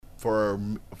for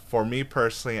for me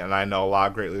personally, and I know a lot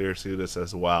of great leaders do this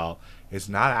as well, is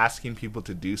not asking people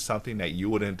to do something that you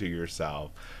wouldn't do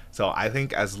yourself. So I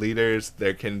think as leaders,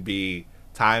 there can be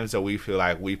times that we feel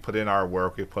like we put in our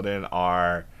work, we put in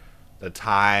our the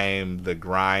time, the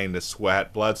grind, the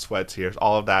sweat, blood, sweat, tears,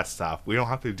 all of that stuff. We don't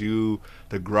have to do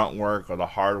the grunt work or the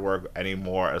hard work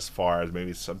anymore as far as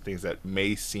maybe some things that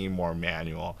may seem more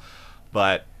manual.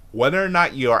 But whether or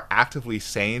not you are actively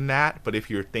saying that, but if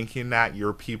you're thinking that,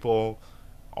 your people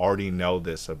already know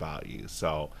this about you.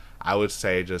 So I would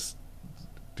say just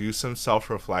do some self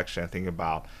reflection. Think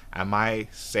about, am I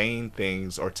saying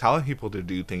things or telling people to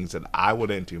do things that I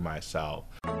wouldn't do myself?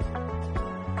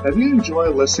 Have you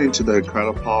enjoyed listening to the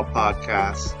Incredible Paul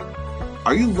podcast?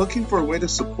 Are you looking for a way to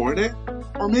support it?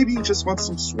 Or maybe you just want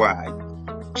some swag?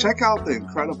 Check out the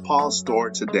Incredible Paul store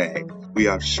today. We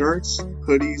have shirts,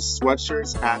 hoodies,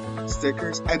 sweatshirts, hats,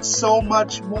 stickers, and so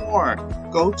much more.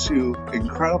 Go to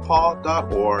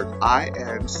incredipaul.org,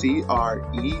 INCREDI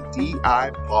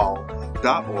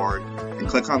Paul.org, and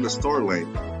click on the store link.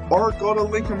 Or go to the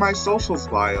link in my socials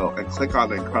bio and click on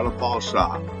the Incredible Paul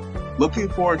shop. Looking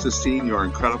forward to seeing your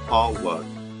Incredible Paul look.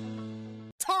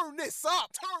 Turn this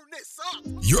up! Turn this up!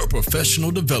 Your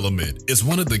professional development is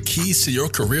one of the keys to your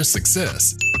career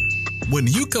success. When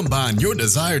you combine your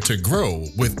desire to grow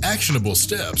with actionable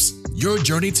steps, your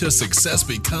journey to success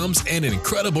becomes an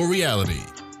incredible reality.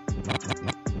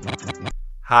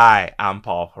 Hi, I'm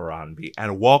Paul Haranbi,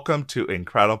 and welcome to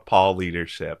Incredible Paul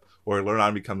Leadership, where we learn how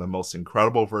to become the most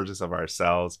incredible versions of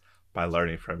ourselves by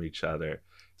learning from each other.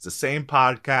 It's the same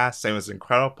podcast, same as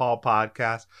Incredible Paul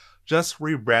podcast, just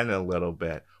rebranded a little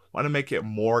bit. Want to make it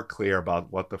more clear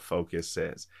about what the focus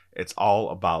is. It's all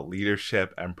about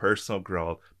leadership and personal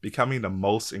growth, becoming the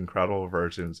most incredible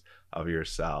versions of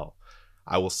yourself.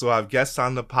 I will still have guests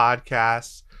on the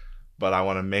podcast, but I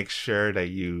want to make sure that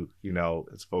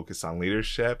it's focused on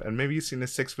leadership. And maybe you've seen the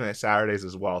 6-Minute Saturdays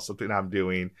as well, something I'm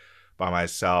doing by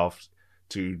myself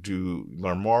to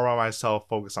learn more about myself,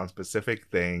 focus on specific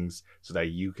things so that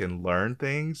you can learn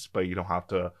things, but you don't have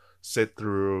to sit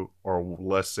through or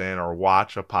listen or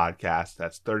watch a podcast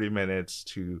that's 30 minutes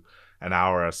to an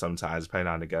hour sometimes, depending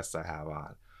on the guests I have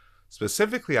on.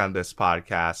 Specifically on this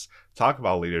podcast, talk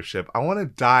about leadership, I want to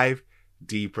dive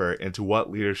deeper into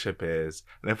what leadership is.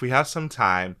 And if we have some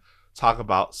time, talk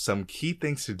about some key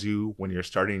things to do when you're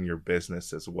starting your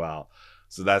business as well.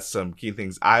 So that's some key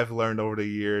things I've learned over the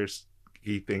years,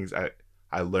 key things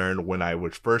I learned when I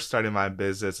was first starting my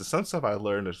business, and some stuff I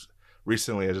learned as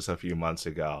recently, just a few months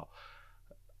ago.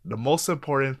 The most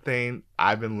important thing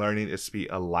I've been learning is to be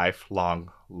a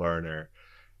lifelong learner.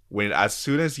 As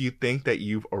soon as you think that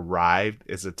you've arrived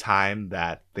is a time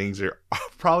that things are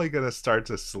probably going to start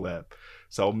to slip.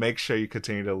 So make sure you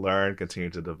continue to learn,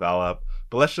 continue to develop.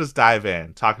 But let's just dive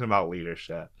in, talking about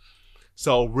leadership.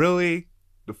 So really,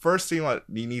 the first thing that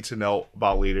you need to know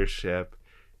about leadership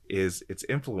is its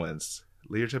influence.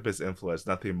 Leadership is influence,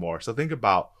 nothing more. So think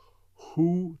about,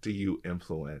 who do you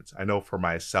influence? I know for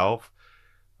myself,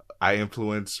 I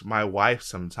influence my wife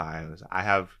sometimes. I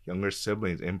have younger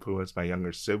siblings, influence my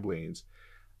younger siblings.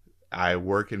 I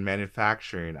work in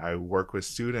manufacturing. I work with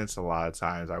students a lot of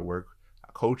times. I work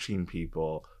coaching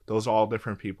people. Those are all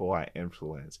different people I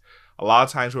influence. A lot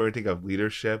of times when we think of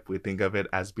leadership, we think of it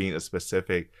as being a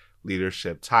specific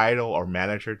leadership title or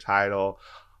manager title.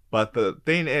 But the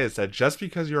thing is that just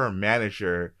because you're a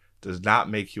manager does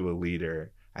not make you a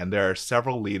leader. And there are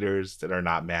several leaders that are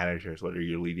not managers, whether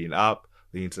you're leading up,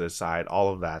 leading to the side, all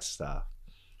of that stuff.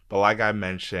 But like I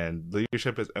mentioned,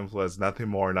 leadership is influence, nothing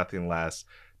more, nothing less.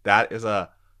 That is a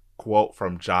quote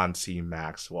from John C.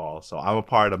 Maxwell. So I'm a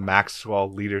part of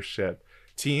Maxwell Leadership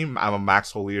team. I'm a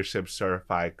Maxwell Leadership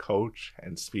certified coach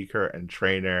and speaker and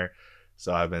trainer.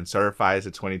 So I've been certified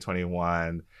since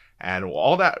 2021. And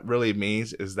all that really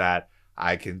means is that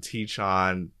I can teach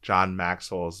on John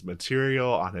Maxwell's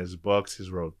material, on his books. He's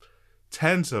wrote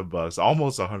tens of books,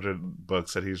 almost 100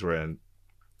 books that he's written.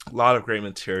 A lot of great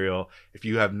material. If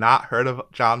you have not heard of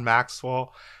John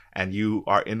Maxwell and you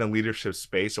are in the leadership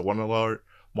space or want to learn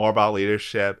more about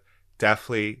leadership,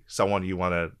 definitely someone you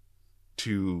want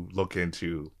to look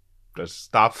into. Just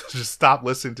stop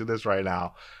listening to this right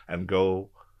now and go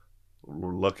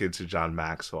look into John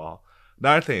Maxwell.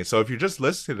 Another thing, so if you're just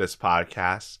listening to this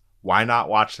podcast, why not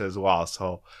watch it as well?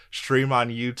 So stream on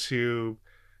YouTube.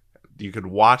 You could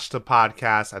watch the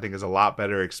podcast. I think it's a lot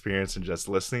better experience than just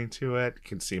listening to it. You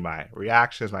can see my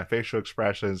reactions, my facial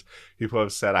expressions. People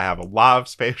have said I have a lot of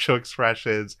facial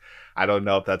expressions. I don't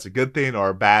know if that's a good thing or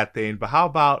a bad thing, but how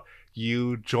about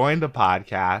you join the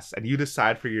podcast and you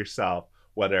decide for yourself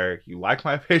whether you like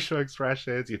my facial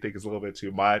expressions, you think it's a little bit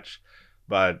too much.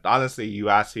 But honestly, you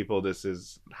ask people, this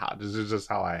is just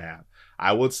how I am.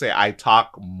 I would say I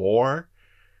talk more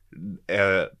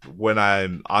when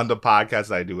I'm on the podcast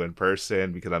than I do in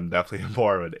person, because I'm definitely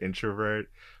more of an introvert,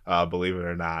 believe it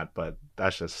or not. But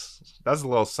that's a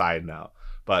little side note.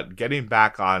 But getting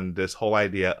back on this whole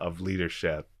idea of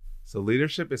leadership. So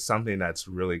leadership is something that's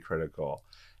really critical.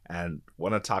 And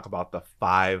want to talk about the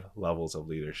 5 levels of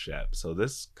leadership. So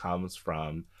this comes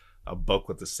from a book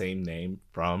with the same name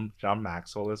from John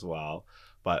Maxwell as well.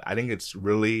 But I think it's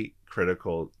really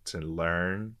critical to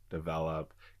learn,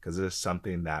 develop, because it is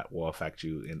something that will affect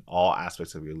you in all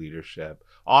aspects of your leadership,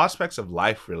 all aspects of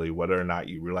life, really, whether or not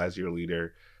you realize you're a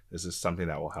leader. This is something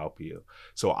that will help you.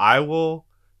 So I will,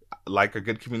 like a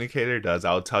good communicator does,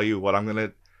 I'll tell you what I'm going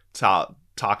to talk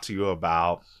to you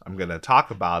about. I'm going to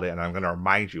talk about it, and I'm going to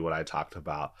remind you what I talked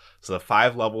about. So the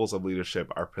 5 levels of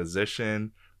leadership are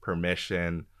position,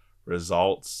 permission,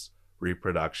 results,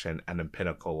 reproduction, and the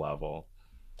pinnacle level.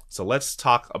 So let's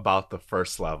talk about the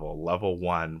first level, level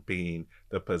 1 being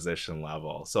the position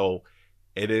level. So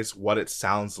it is what it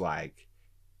sounds like.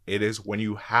 It is when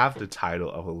you have the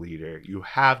title of a leader, you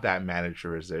have that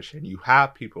manager position, you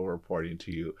have people reporting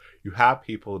to you, you have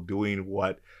people doing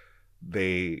what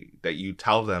that you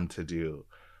tell them to do.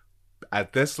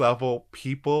 At this level,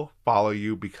 people follow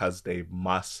you because they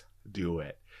must do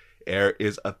it. There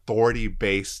is authority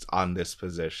based on this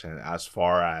position, as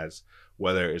far as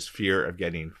whether it's fear of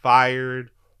getting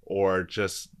fired or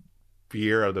just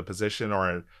fear of the position,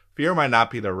 or fear might not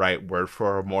be the right word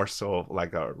for it, more so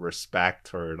like a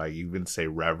respect, or like you even say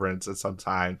reverence at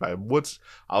sometimes. But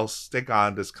I'll stick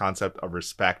on this concept of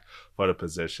respect for the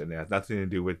position. It has nothing to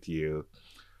do with you.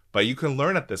 But you can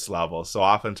learn at this level. So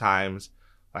oftentimes,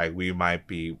 like, we might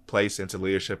be placed into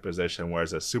leadership position where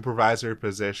it's a supervisor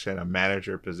position, a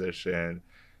manager position,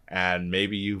 and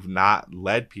maybe you've not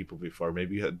led people before.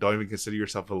 Maybe you don't even consider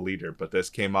yourself a leader, but this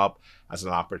came up as an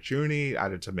opportunity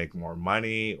either to make more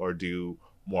money or do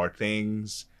more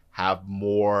things, have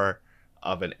more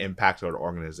of an impact on the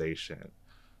organization.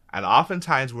 And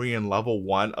oftentimes when you're in level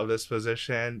 1 of this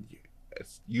position,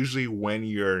 it's usually when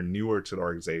you're newer to the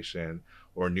organization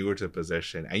or newer to the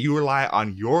position, and you rely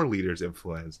on your leader's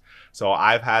influence. So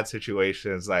I've had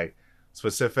situations, like,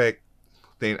 specific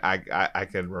thing I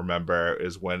can remember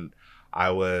is when I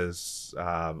was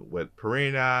with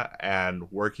Purina and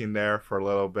working there for a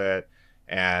little bit,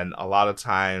 and a lot of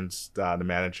times the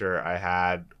manager I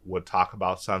had would talk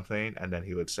about something, and then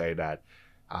he would say that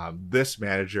this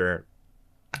manager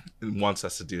wants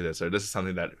us to do this, or this is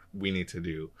something that we need to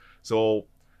do. So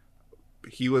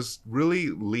he was really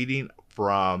leading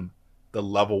from the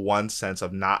level 1 sense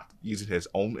of not using his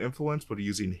own influence, but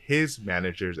using his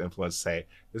manager's influence to say,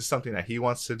 this is something that he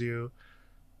wants to do,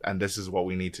 and this is what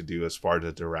we need to do as far as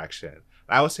the direction. And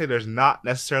I would say there's not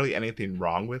necessarily anything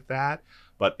wrong with that,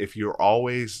 but if you're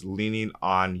always leaning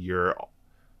on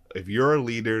if you're a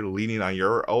leader leaning on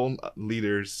your own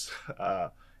leader's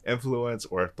influence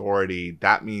or authority,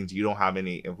 that means you don't have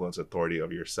any influence authority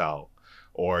of yourself,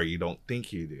 or you don't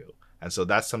think you do. And so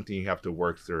that's something you have to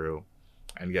work through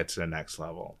and get to the next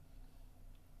level.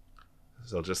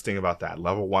 So just think about that.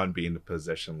 Level 1 being the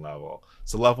position level.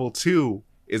 So level 2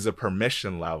 is a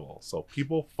permission level. So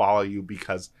people follow you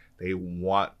because they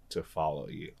want to follow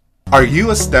you. Are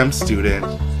you a STEM student?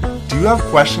 Do you have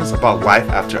questions about life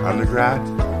after undergrad?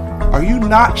 Are you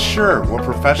not sure what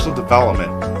professional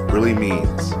development really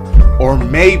means? Or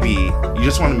maybe you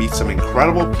just want to meet some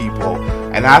incredible people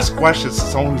and ask questions to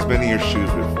someone who's been in your shoes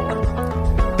before.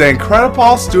 The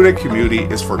Incredipaul student community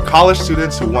is for college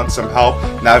students who want some help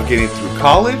navigating through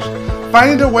college,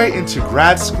 finding their way into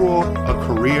grad school, a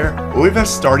career, or even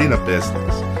starting a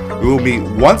business. We will meet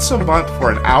once a month for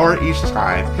an hour each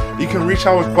time. You can reach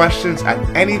out with questions at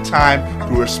any time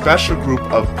through a special group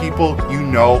of people you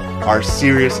know are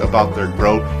serious about their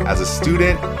growth as a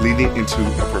student leading into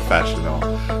a professional.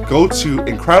 Go to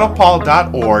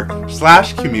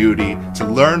incredipaul.org/community to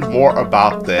learn more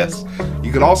about this.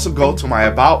 You can also go to my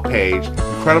About page,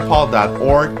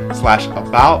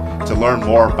 incredipaul.org/about, to learn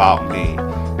more about me.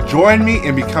 Join me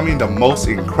in becoming the most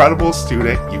incredible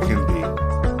student you can be.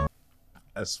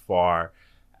 As far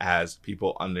as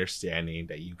people understanding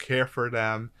that you care for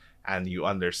them and you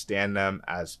understand them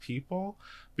as people,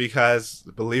 because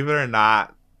believe it or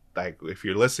not, like, if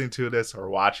you're listening to this or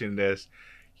watching this,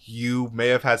 you may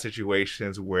have had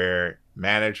situations where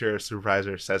manager or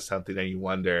supervisor says something and you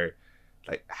wonder,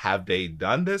 like, have they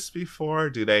done this before?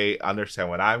 Do they understand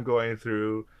what I'm going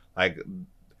through? Like,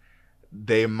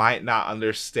 they might not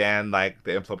understand, like,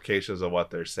 the implications of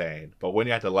what they're saying. But when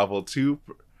you're at the level 2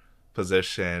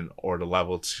 position or the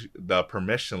level 2, the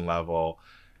permission level,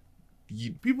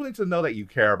 people need to know that you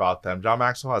care about them. John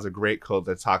Maxwell has a great quote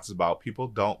that talks about people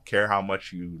don't care how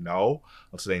much you know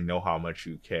until they know how much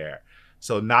you care.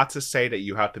 So not to say that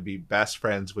you have to be best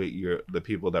friends with the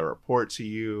people that report to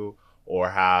you, or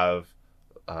have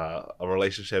a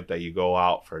relationship that you go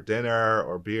out for dinner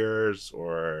or beers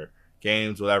or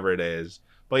games, whatever it is.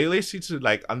 But you at least need to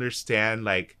like understand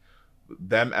like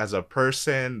them as a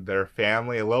person, their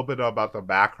family, a little bit about the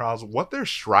backgrounds, what they're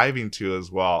striving to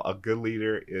as well. A good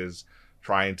leader is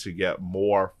trying to get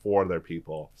more for their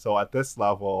people. So at this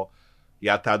level, you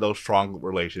have to have those strong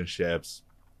relationships.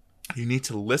 You need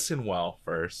to listen well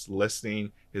first.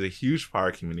 Listening is a huge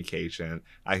part of communication.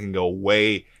 I can go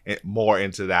way more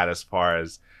into that as far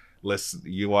as listen.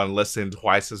 You want to listen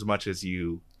twice as much as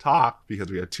you talk because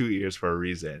we have 2 ears for a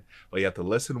reason. But you have to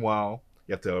listen well.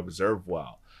 You have to observe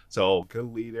well. So a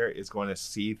good leader is going to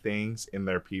see things in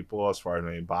their people as far as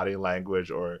maybe body language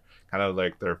or kind of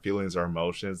like their feelings or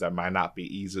emotions that might not be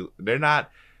easy. They're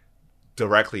not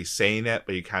directly saying it,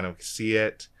 but you kind of see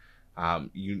it.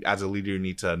 You, as a leader, you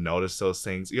need to notice those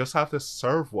things. You also have to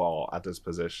serve well at this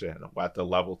position, at the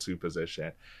level 2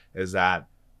 position. Is that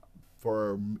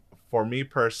for me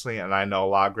personally, and I know a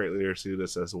lot of great leaders do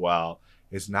this as well,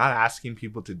 is not asking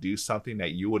people to do something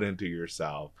that you wouldn't do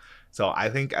yourself. So I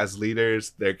think as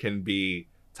leaders, there can be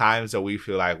times that we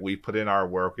feel like we put in our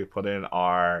work, we put in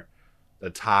the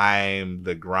time,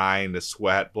 the grind, the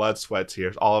sweat, blood, sweat,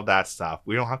 tears, all of that stuff.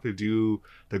 We don't have to do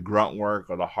the grunt work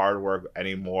or the hard work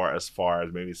anymore as far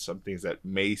as maybe some things that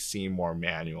may seem more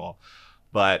manual.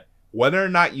 But whether or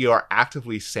not you are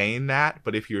actively saying that,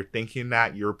 but if you're thinking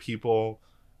that, your people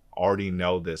already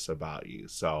know this about you.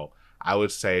 So I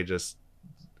would say just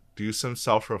do some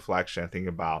self-reflection. Think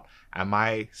about, am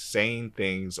I saying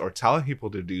things or telling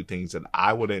people to do things that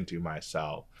I wouldn't do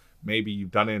myself? Maybe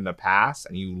you've done it in the past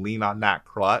and you lean on that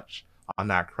crutch,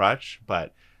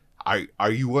 but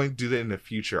are you willing to do that in the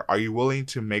future? Are you willing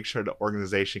to make sure the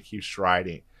organization keeps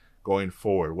striding going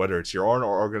forward, whether it's your own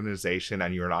organization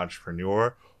and you're an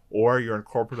entrepreneur, or you're in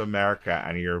corporate America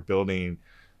and you're building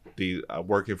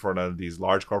working for one of these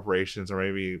large corporations or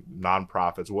maybe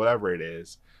nonprofits, whatever it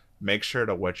is. Make sure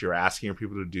that what you're asking your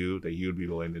people to do, that you'd be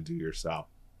willing to do yourself.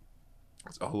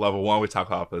 So level 1, we talk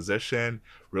about position.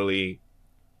 Really,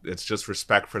 it's just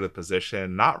respect for the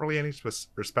position, not really any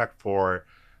respect for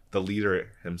the leader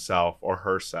himself or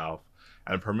herself.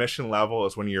 And permission level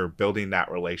is when you're building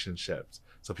that relationships.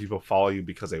 So people follow you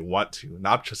because they want to,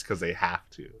 not just because they have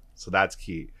to. So that's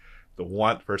key. The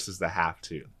want versus the have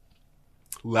to.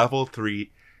 Level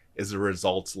 3 is the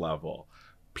results level.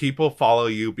 People follow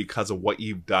you because of what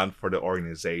you've done for the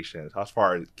organization as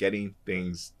far as getting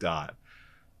things done.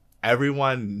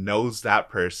 Everyone knows that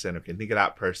person. If you can think of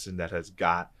that person that has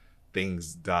got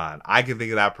things done. I can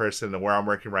think of that person where I'm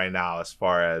working right now as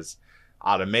far as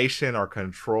automation or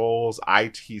controls,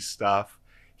 IT stuff.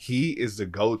 He is the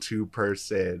go-to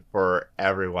person for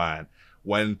everyone.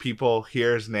 When people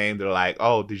hear his name, they're like,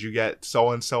 oh, did you get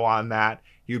so-and-so on that?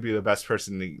 He would be the best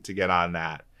person to get on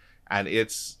that. And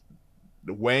it's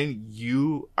when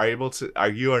you are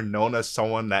you are known as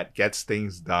someone that gets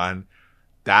things done,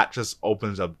 that just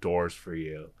opens up doors for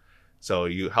you. So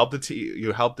you help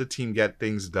the team get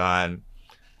things done.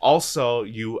 Also,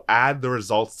 you add the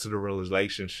results to the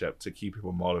relationship to keep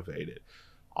people motivated.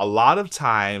 A lot of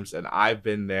times, and I've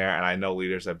been there, and I know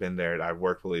leaders have been there, and I've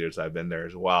worked with leaders that have been there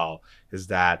as well, is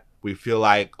that we feel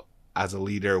like as a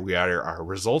leader, we either are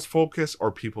results focused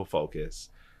or people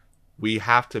focused. We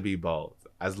have to be both.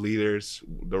 As leaders,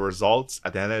 the results,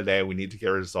 at the end of the day, we need to get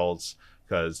results,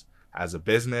 because as a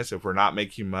business, if we're not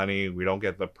making money, we don't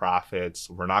get the profits.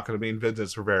 We're not going to be in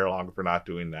business for very long if we're not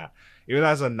doing that. Even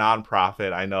as a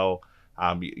nonprofit, I know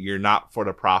you're not for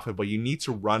the profit, but you need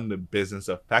to run the business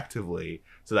effectively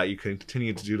so that you can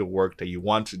continue to do the work that you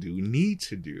want to do, need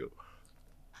to do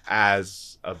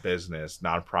as a business,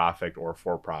 nonprofit or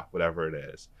for-profit, whatever it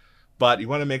is. But you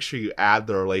want to make sure you add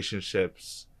the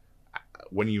relationships.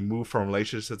 When you move from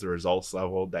relationships to results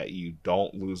level, that you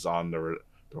don't lose on the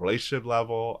relationship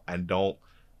level, and don't,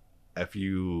 if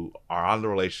you are on the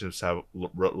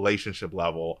relationship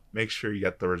level, make sure you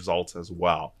get the results as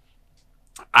well.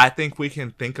 I think we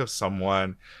can think of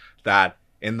someone that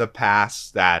in the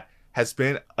past that has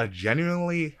been a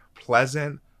genuinely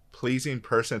pleasant, pleasing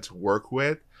person to work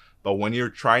with, but when you're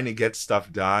trying to get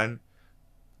stuff done,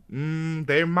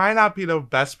 they might not be the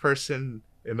best person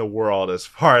in the world as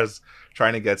far as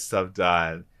trying to get stuff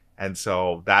done. And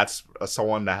so that's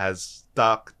someone that has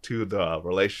stuck to the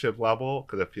relationship level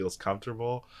because it feels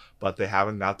comfortable, but they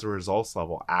haven't got the results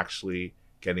level, actually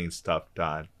getting stuff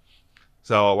done.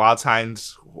 So a lot of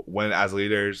times when as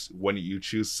leaders, when you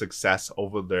choose success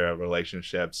over their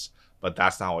relationships, but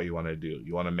that's not what you want to do.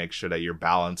 You want to make sure that you're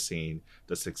balancing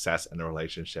the success and the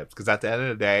relationships, because at the end of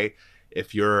the day,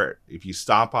 if you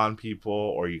stomp on people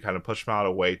or you kind of push them out of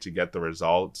the way to get the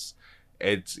results,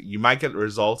 you might get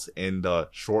results in the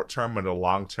short term, but in the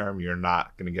long term, you're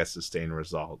not going to get sustained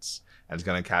results, and it's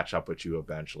going to catch up with you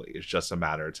eventually. It's just a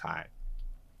matter of time.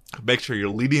 Make sure you're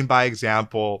leading by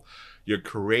example, you're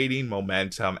creating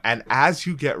momentum, and as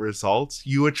you get results,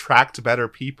 you attract better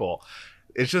people.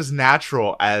 It's just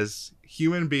natural. As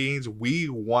human beings, we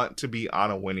want to be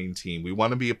on a winning team. We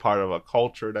want to be a part of a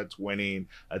culture that's winning,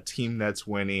 a team that's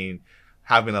winning,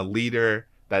 having a leader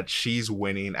that she's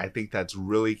winning. I think that's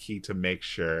really key to make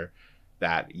sure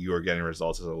that you are getting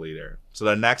results as a leader. So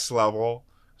the next level,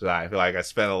 so I feel like I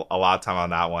spent a lot of time on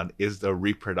that one, is the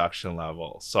reproduction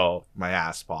level. So my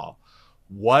ass, Paul,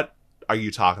 what are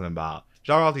you talking about?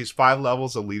 You talk about these 5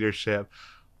 levels of leadership,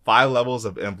 5 levels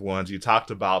of influence. You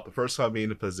talked about the first one being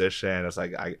the position. It's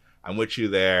like, I'm with you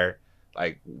there.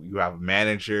 Like, you have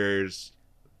managers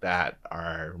that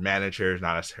are managers,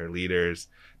 not necessarily leaders.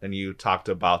 Then you talked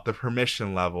about the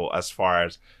permission level, as far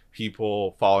as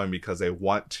people following because they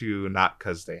want to, not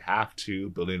because they have to,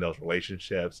 building those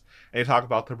relationships. And you talk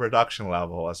about the production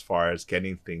level, as far as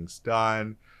getting things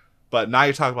done. But now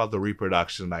you talk about the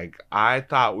reproduction. Like, I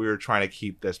thought we were trying to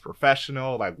keep this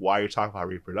professional. Like, why are you talking about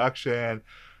reproduction?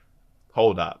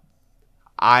 Hold up.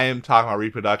 I am talking about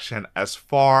reproduction as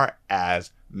far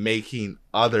as making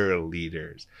other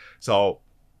leaders. So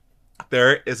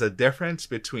there is a difference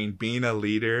between being a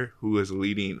leader who is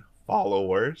leading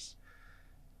followers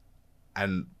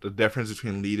and the difference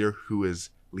between leader who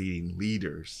is leading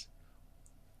leaders.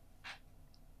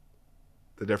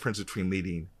 The difference between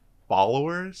leading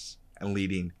followers and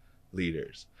leading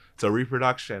leaders. So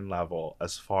reproduction level,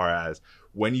 as far as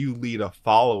when you lead a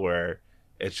follower,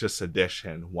 it's just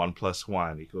addition. 1 +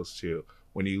 1 = 2.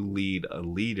 When you lead a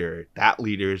leader, that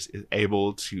leader is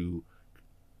able to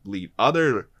lead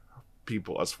other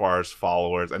people as far as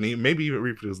followers, and maybe even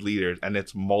reproduce leaders, and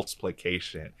it's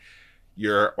multiplication.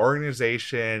 Your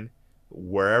organization,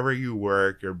 wherever you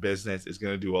work, your business is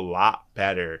going to do a lot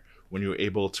better when you're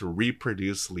able to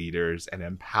reproduce leaders and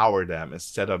empower them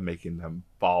instead of making them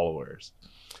followers.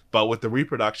 But with the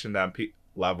reproduction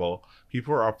level,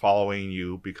 people are following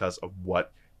you because of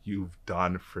what you've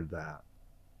done for them.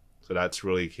 So that's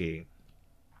really key.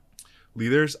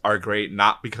 Leaders are great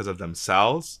not because of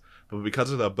themselves, but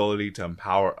because of the ability to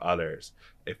empower others.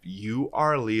 If you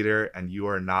are a leader and you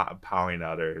are not empowering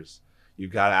others,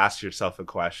 you've got to ask yourself a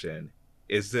question.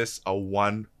 Is this a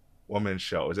one-woman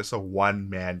show? Is this a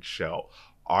one-man show?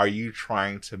 Are you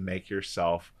trying to make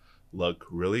yourself look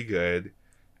really good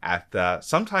at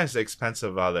sometimes the expense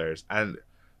of others? And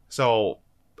so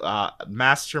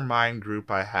mastermind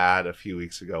group I had a few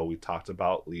weeks ago, we talked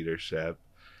about leadership.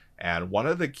 And one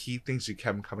of the key things you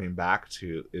kept coming back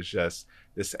to is just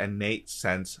this innate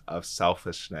sense of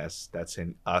selfishness that's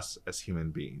in us as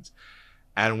human beings.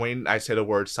 And when I say the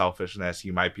word selfishness,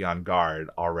 you might be on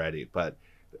guard already, but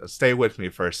stay with me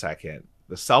for a second.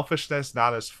 The selfishness,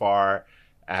 not as far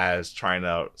as trying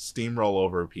to steamroll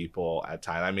over people at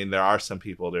times. I mean, there are some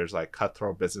people, there's like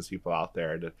cutthroat business people out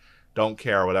there that don't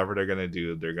care whatever they're going to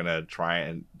do. They're going to try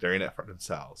and they're in it for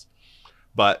themselves.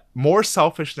 But more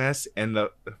selfishness in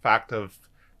the fact of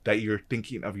that you're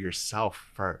thinking of yourself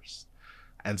first.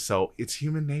 And so it's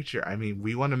human nature. I mean,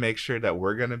 we want to make sure that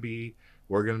we're going to be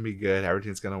good.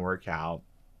 Everything's going to work out.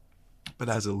 But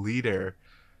as a leader,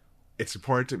 it's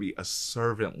important to be a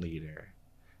servant leader.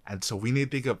 And so we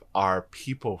need to think of our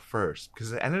people first.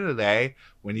 Because at the end of the day,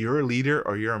 when you're a leader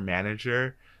or you're a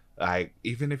manager, like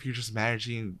even if you're just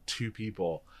managing 2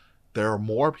 people, there are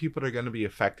more people that are going to be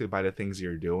affected by the things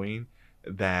you're doing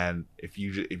than if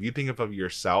you think of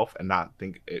yourself and not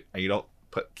think it, and you don't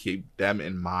keep them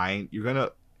in mind, you're going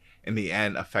to in the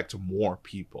end affect more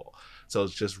people. So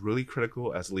it's just really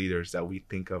critical as leaders that we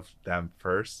think of them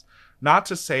first. Not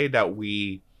to say that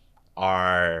we put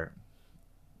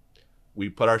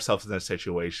ourselves in a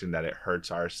situation that it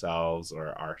hurts ourselves or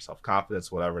our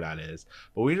self-confidence, whatever that is.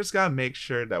 But we just got to make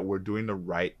sure that we're doing the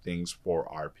right things for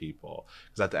our people.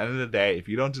 Because at the end of the day, if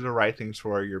you don't do the right things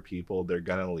for your people, they're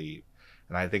going to leave.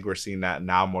 And I think we're seeing that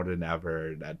now more than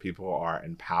ever, that people are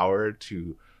empowered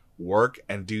to work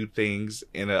and do things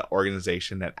in an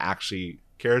organization that actually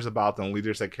cares about them,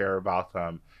 leaders that care about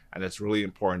them. And it's really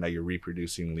important that you're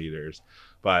reproducing leaders.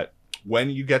 But when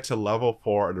you get to level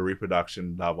 4, the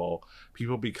reproduction level,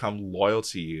 people become loyal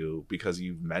to you because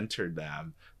you've mentored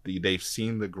them. They've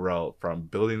seen the growth from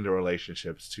building the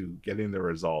relationships to getting the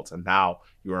results. And now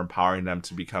you're empowering them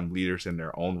to become leaders in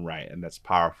their own right. And that's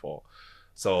powerful.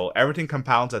 So everything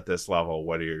compounds at this level,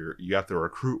 whether you have to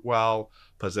recruit well,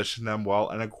 position them well,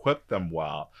 and equip them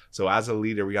well. So as a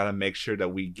leader, we got to make sure that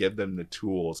we give them the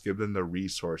tools, give them the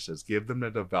resources, give them the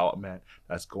development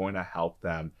that's going to help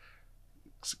them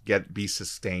be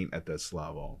sustained at this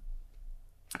level.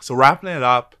 So wrapping it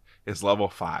up is level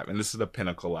 5, and this is the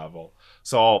pinnacle level.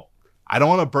 So I don't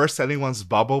want to burst anyone's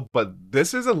bubble, but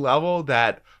this is a level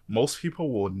that most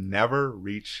people will never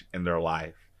reach in their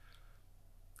life.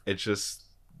 It's just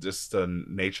the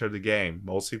nature of the game.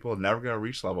 Most people are never going to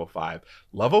reach level 5.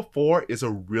 Level 4 is a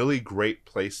really great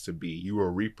place to be. You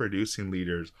are reproducing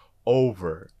leaders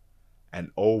over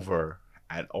and over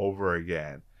and over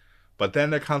again. But then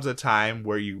there comes a time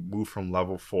where you move from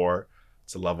level 4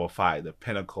 to level 5, the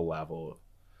pinnacle level.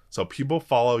 So people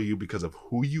follow you because of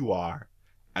who you are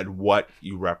and what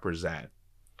you represent.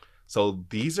 So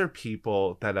these are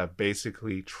people that have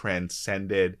basically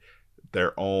transcended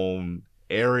their own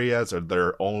areas or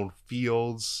their own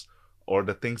fields or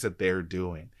the things that they're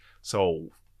doing. So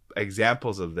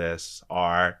examples of this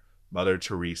are Mother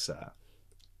Teresa,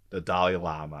 the Dalai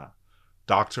Lama,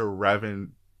 Dr.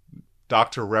 Reverend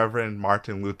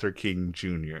Martin Luther King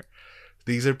Jr.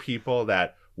 These are people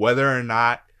that, whether or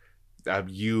not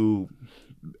you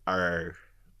are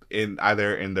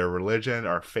either in their religion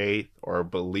or faith or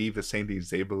believe the same things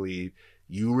they believe,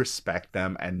 you respect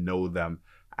them and know them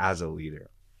as a leader.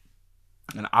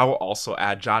 And I will also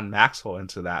add John Maxwell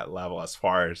into that level as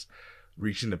far as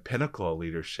reaching the pinnacle of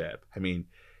leadership. I mean,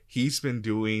 he's been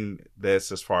doing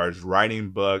this as far as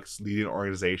writing books, leading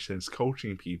organizations,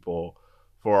 coaching people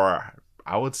for,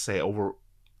 I would say,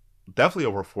 definitely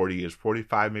over 40 years,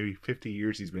 45, maybe 50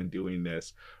 years he's been doing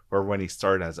this. Or when he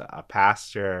started as a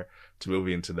pastor to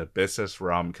moving into the business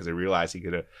realm, because he realized he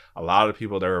could, a lot of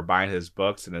people that were buying his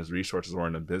books and his resources were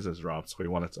in the business realm. So he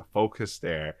wanted to focus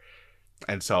there.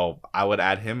 And so I would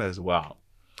add him as well.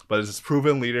 But it's just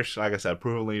proven leadership, like I said,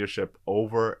 proven leadership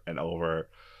over and over.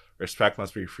 Respect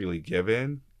must be freely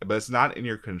given, but it's not in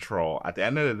your control. At the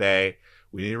end of the day,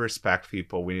 we need to respect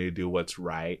people. We need to do what's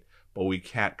right, but we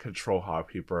can't control how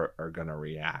people are going to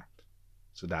react.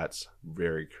 So that's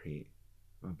very key.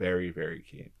 Very, very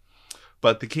key.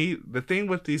 But the thing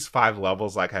with these 5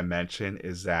 levels, like I mentioned,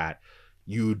 is that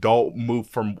you move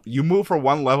from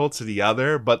one level to the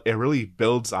other, but it really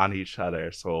builds on each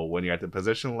other. So when you're at the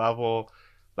position level,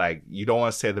 like, you don't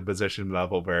want to stay at the position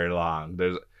level very long.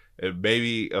 There's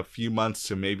maybe a few months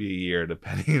to maybe a year,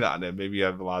 depending on it. Maybe you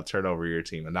have a lot of turnover in your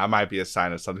team, and that might be a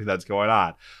sign of something that's going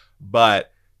on.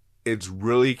 But it's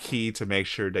really key to make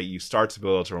sure that you start to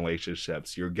build those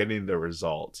relationships. You're getting the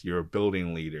results. You're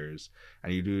building leaders,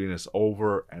 and you're doing this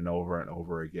over and over and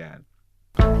over again.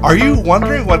 Are you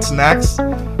wondering what's next?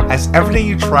 Has everything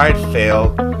you tried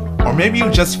failed? Or maybe you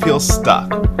just feel stuck?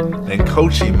 Then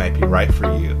coaching might be right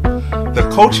for you. The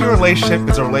coaching relationship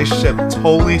is a relationship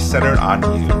totally centered on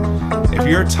you. If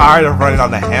you're tired of running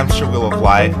on the hamster wheel of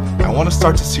life and want to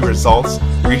start to see results,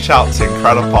 reach out to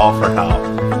IncrediPaul for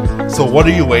help. So what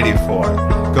are you waiting for?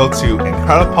 Go to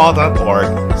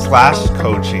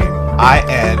IncrediPaul.org/coaching.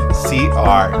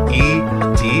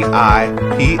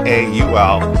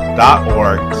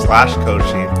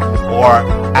 IncrediPaul.org/coaching, or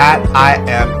at I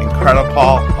am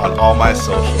IncrediPaul on all my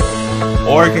socials.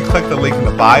 Or you can click the link in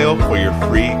the bio for your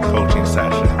free coaching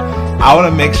session. I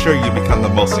want to make sure you become the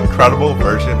most incredible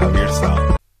version of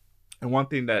yourself. And one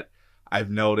thing that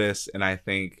I've noticed, and I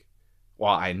think,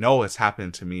 well, I know it's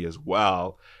happened to me as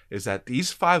well, is that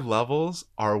these 5 levels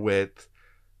are with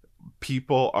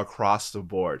people across the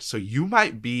board. So you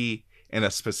might be in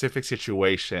a specific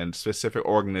situation, specific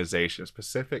organization,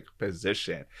 specific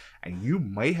position, and you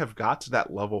may have got to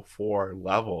that level 4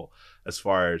 level as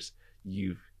far as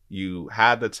you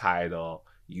had the title,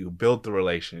 you built the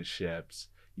relationships,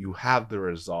 you have the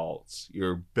results,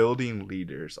 you're building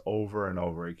leaders over and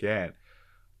over again.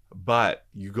 But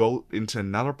you go into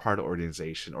another part of the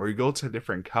organization, or you go to a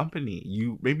different company,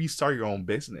 maybe you start your own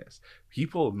business.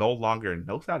 People no longer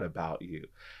know that about you.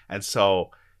 And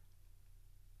so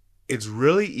it's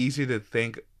really easy to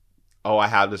think, oh, I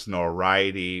have this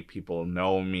notoriety, people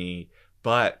know me,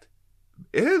 but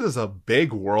it is a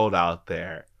big world out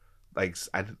there. Like,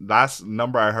 last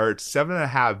number I heard,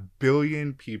 7.5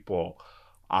 billion people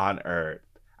on Earth.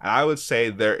 And I would say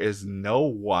there is no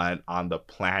one on the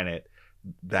planet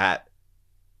that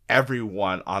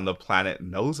everyone on the planet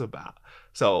knows about.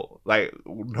 So, like,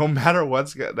 no matter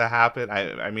what's going to happen,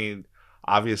 I mean,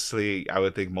 obviously, I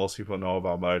would think most people know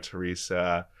about Mother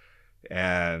Teresa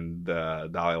and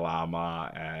Dalai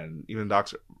Lama and even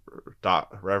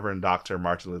Reverend Dr.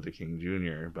 Martin Luther King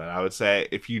Jr. But I would say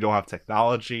if you don't have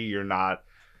technology, you're not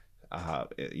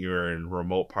you're in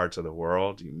remote parts of the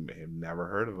world, you may have never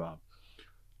heard of them.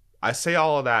 I say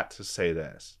all of that to say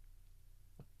this.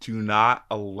 Do not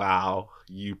allow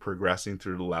you progressing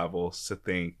through the levels to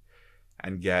think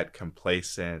and get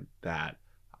complacent that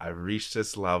I've reached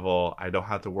this level, I don't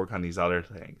have to work on these other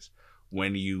things.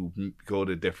 When you go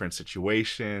to different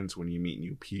situations, when you meet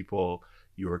new people,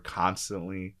 you are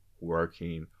constantly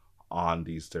working on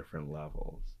these different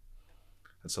levels.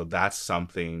 And so that's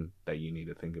something that you need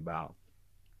to think about.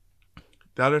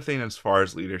 The other thing as far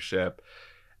as leadership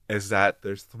is that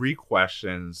there's 3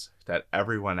 questions that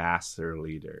everyone asks their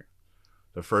leader.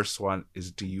 The first one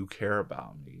is, do you care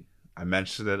about me? I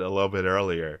mentioned it a little bit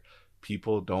earlier.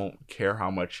 People don't care how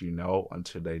much you know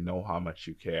until they know how much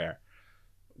you care.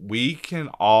 We can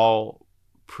all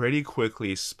pretty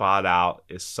quickly spot out,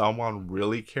 is someone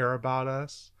really care about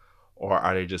us, or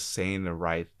are they just saying the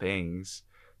right things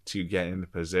to get in the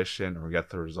position or get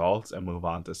the results and move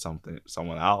on to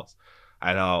someone else.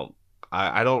 I know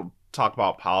I don't talk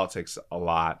about politics a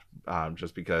lot,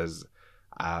 just because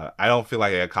I don't feel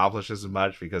like it accomplishes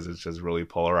much, because it's just really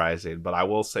polarizing. But I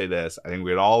will say this: I think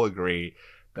we'd all agree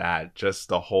that just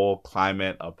the whole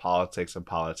climate of politics and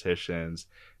politicians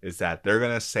is that they're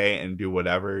going to say and do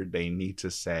whatever they need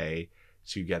to say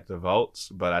to get the votes.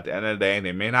 But at the end of the day,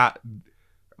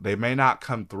 they may not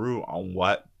come through on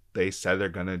what they said they're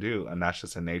going to do. And that's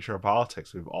just the nature of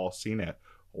politics. We've all seen it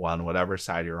on whatever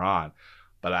side you're on.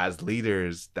 But as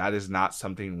leaders, that is not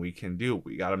something we can do.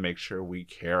 We got to make sure we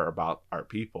care about our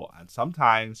people. And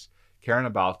sometimes caring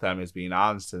about them is being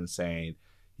honest and saying,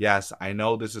 yes, I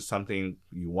know this is something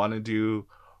you want to do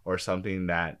or something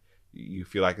that you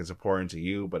feel like is important to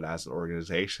you, but as an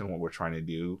organization, what we're trying to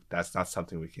do, that's not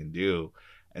something we can do,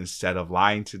 instead of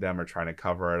lying to them or trying to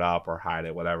cover it up or hide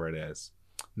it, whatever it is.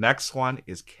 Next one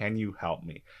is, can you help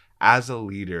me? As a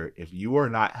leader, if you are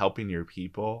not helping your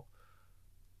people,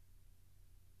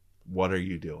 what are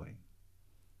you doing?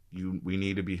 We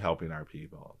need to be helping our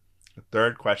people. The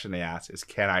third question they ask is,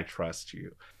 can I trust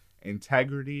you?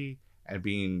 Integrity and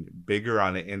being bigger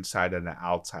on the inside than the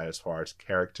outside as far as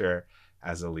character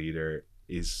as a leader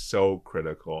is so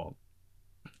critical.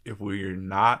 If we're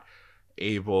not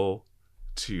able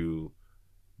to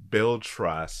build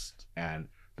trust and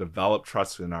develop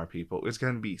trust within our people, it's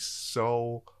going to be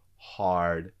so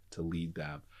hard to lead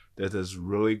them. There's this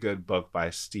really good book by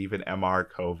Stephen M.R.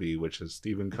 Covey, which is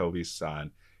Stephen Covey's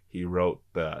son. He wrote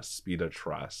The Speed of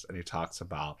Trust, and he talks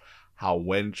about how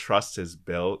when trust is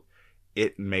built,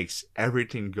 it makes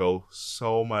everything go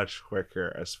so much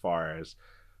quicker as far as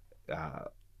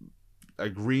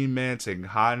agreements and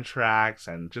contracts,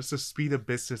 and just the speed of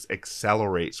business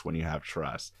accelerates when you have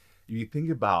trust. If you think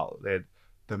about it,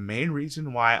 the main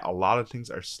reason why a lot of things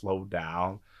are slowed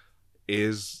down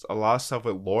is a lot of stuff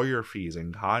with lawyer fees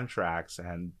and contracts,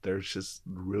 and there's just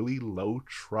really low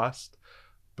trust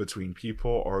between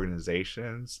people,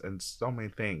 organizations, and so many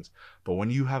things. But when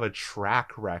you have a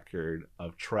track record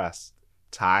of trust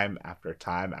time after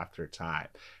time after time,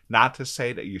 not to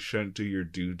say that you shouldn't do your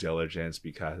due diligence,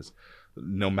 because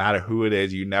no matter who it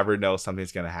is, you never know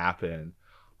something's going to happen.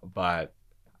 But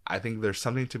I think there's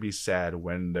something to be said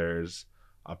when there's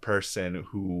a person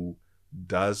who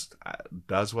does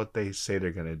what they say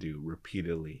they're going to do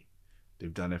repeatedly.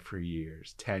 They've done it for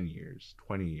years, 10 years,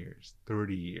 20 years,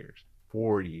 30 years,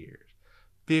 40 years,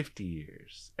 50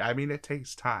 years. I mean, it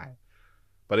takes time.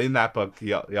 But in that book,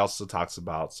 he also talks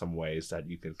about some ways that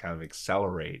you can kind of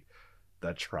accelerate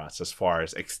the trust as far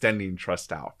as extending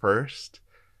trust out first.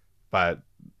 But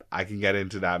I can get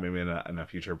into that maybe in a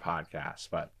future podcast.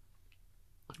 But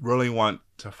really want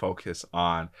to focus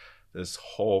on this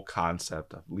whole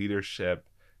concept of leadership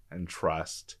and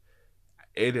trust.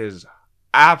 It is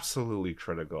absolutely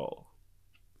critical.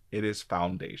 It is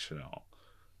foundational.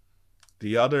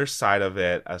 The other side of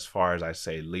it, as far as I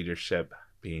say leadership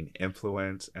being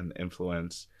influence, and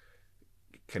influence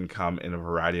can come in a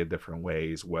variety of different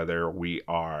ways, whether we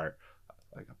are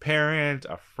like a parent,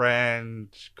 a friend,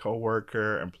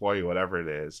 coworker, employee, whatever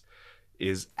it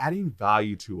is adding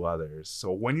value to others.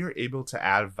 So when you're able to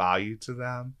add value to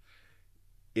them,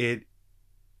 it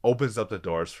opens up the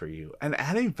doors for you. And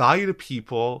adding value to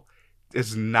people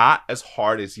is not as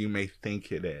hard as you may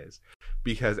think it is,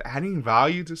 because adding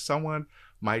value to someone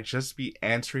might just be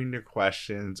answering their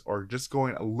questions or just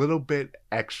going a little bit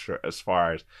extra, as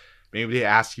far as maybe they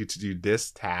ask you to do this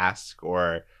task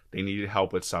or they needed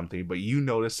help with something, but you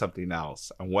notice something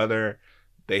else. And whether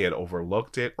they had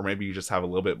overlooked it, or maybe you just have a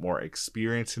little bit more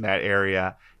experience in that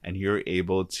area and you're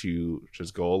able to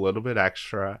just go a little bit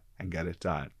extra and get it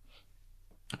done.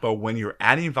 But when you're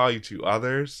adding value to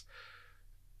others,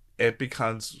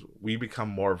 we become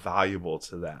more valuable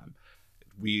to them.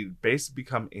 we basically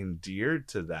become endeared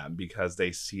to them because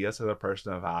they see us as a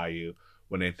person of value.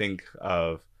 When you think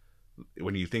of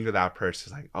that person,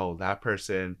 it's like, oh, that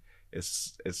person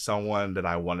is someone that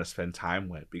I want to spend time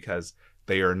with because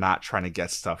they are not trying to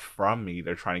get stuff from me.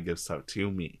 They're trying to give stuff to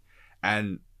me.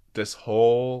 And this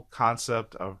whole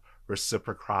concept of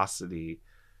reciprocity,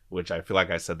 which I feel like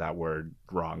I said that word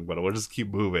wrong, but we'll just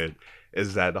keep moving,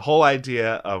 is that the whole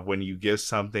idea of when you give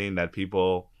something that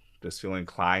people just feel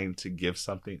inclined to give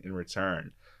something in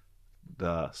return.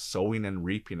 The sowing and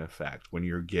reaping effect. When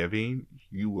you're giving,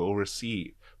 you will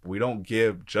receive. We don't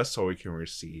give just so we can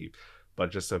receive,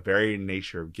 but just the very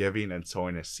nature of giving and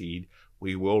sowing a seed,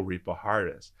 we will reap a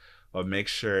harvest. But make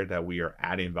sure that we are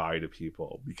adding value to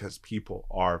people because people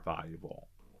are valuable.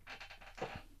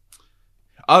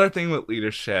 Other thing with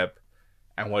leadership,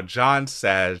 and what John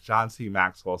C.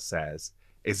 Maxwell says,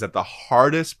 is that the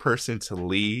hardest person to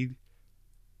lead,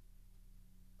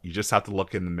 you just have to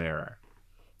look in the mirror.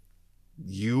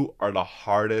 You are the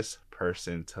hardest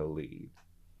person to lead.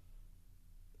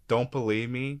 Don't believe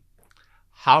me?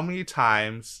 How many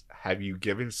times have you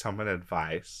given someone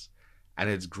advice, and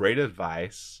it's great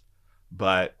advice,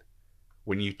 but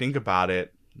when you think about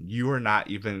it, you are not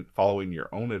even following your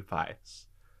own advice?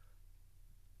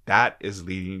 That is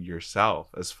leading yourself.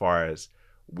 As far as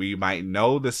we might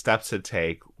know the steps to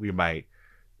take, we might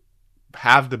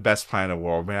have the best plan in the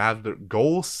world, we might have the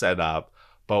goals set up,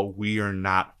 but we are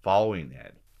not following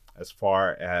it. As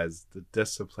far as the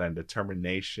discipline,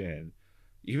 determination,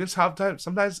 even sometimes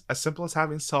as simple as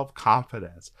having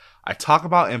self-confidence. I talk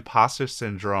about imposter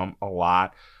syndrome a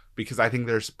lot because I think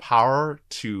there's power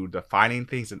to defining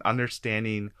things and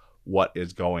understanding what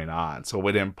is going on. So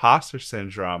with imposter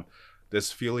syndrome,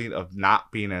 this feeling of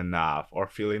not being enough or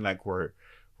feeling like we're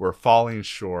falling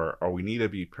short or we need to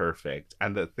be perfect.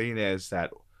 And the thing is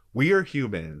that we are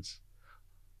humans.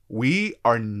 We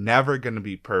are never going to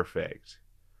be perfect.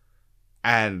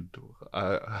 And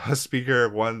a speaker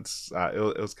once,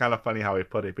 it was kind of funny how he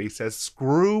put it, but he says,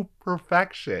 screw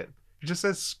perfection. He just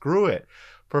says, screw it.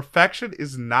 Perfection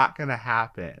is not going to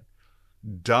happen.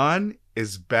 Done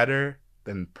is better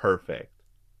than perfect.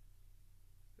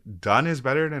 Done is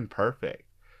better than perfect.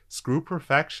 Screw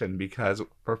perfection, because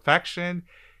perfection,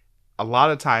 a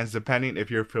lot of times, depending if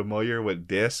you're familiar with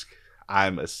DISC,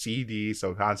 I'm a CD,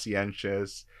 so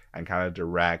conscientious and kind of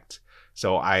direct.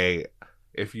 So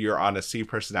if you're on a C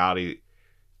personality,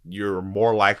 you're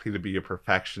more likely to be a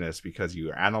perfectionist because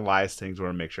you analyze things,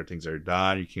 want to make sure things are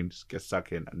done. You can just get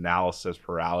stuck in analysis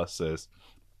paralysis.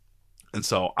 And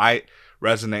so I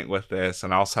resonate with this.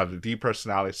 And I also have the D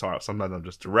personality. So sometimes I'm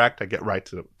just direct. I get right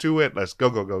to it. Let's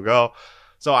go.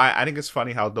 So I think it's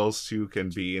funny how those two can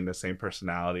be in the same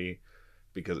personality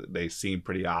because they seem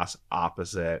pretty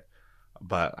opposite.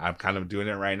 But I'm kind of doing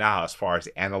it right now as far as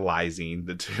analyzing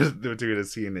the two, the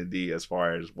C and the D, as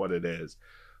far as what it is.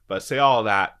 But say all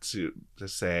that to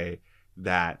say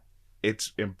that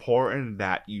it's important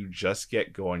that you just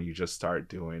get going, you just start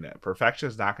doing it. Perfection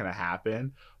is not going to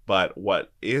happen, but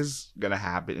what is going to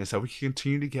happen is that we can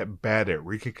continue to get better.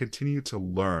 We can continue to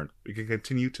learn. We can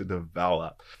continue to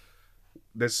develop.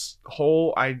 The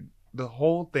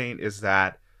whole thing is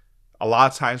that a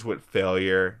lot of times with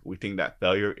failure, we think that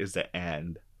failure is the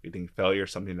end. We think failure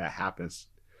is something that happens.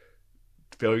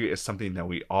 Failure is something that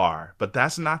we are. But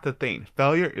that's not the thing.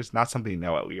 Failure is not something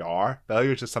that we are.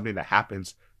 Failure is just something that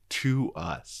happens to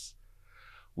us.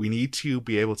 We need to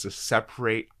be able to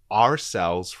separate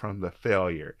ourselves from the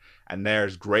failure. And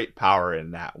there's great power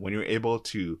in that. When you're able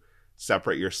to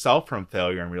separate yourself from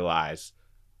failure and realize,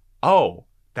 oh,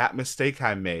 that mistake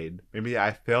I made, maybe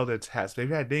I failed a test,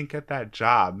 maybe I didn't get that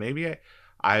job, maybe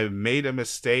I made a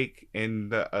mistake in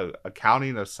the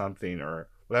accounting of something or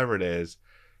whatever it is.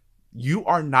 You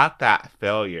are not that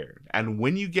failure. And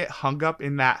when you get hung up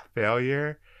in that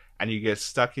failure and you get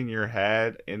stuck in your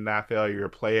head in that failure,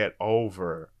 play it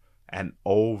over and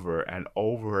over and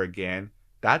over again,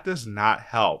 that does not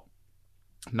help.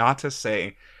 Not to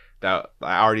say that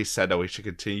I already said that we should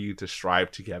continue to strive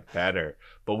to get better,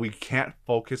 but we can't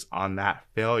focus on that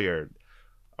failure.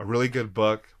 A really good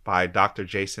book by Dr.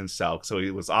 Jason Selk. So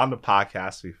he was on the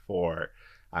podcast before.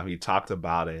 He talked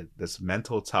about it, this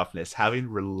mental toughness, having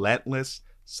relentless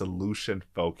solution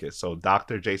focus. So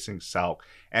Dr. Jason Selk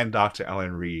and Dr.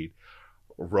 Ellen Reed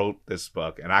wrote this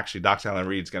book. And actually, Dr. Ellen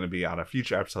Reed is going to be on a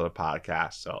future episode of the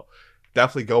podcast. So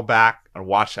definitely go back and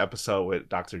watch the episode with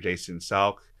Dr. Jason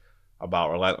Selk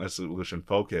about relentless solution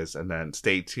focus, and then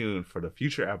stay tuned for the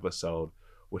future episode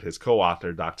with his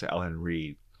co-author, Dr. Ellen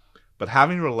Reed. But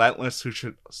having relentless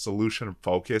solution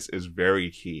focus is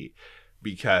very key,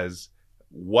 because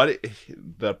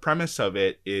the premise of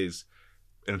it is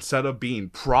instead of being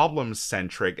problem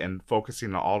centric and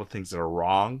focusing on all the things that are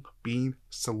wrong, being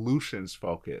solutions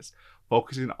focused,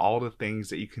 focusing on all the things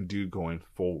that you can do going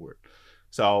forward.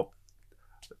 So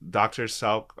Dr.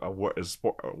 Selk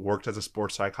worked as a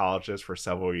sports psychologist for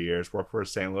several years, worked for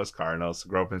St. Louis Cardinals,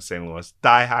 grew up in St. Louis,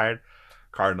 diehard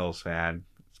Cardinals fan.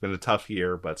 It's been a tough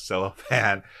year, but still a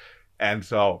fan. And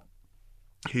so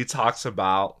he talks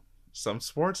about some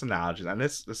sports analogies, and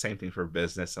it's the same thing for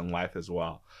business and life as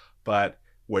well. But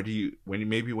when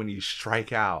you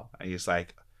strike out, and it's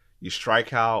like you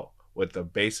strike out with the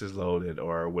bases loaded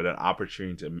or with an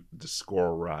opportunity to score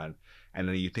a run, and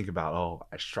then you think about, oh,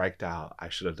 I striked out, I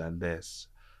should have done this,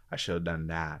 I should have done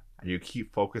that, and you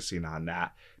keep focusing on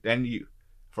that. Then you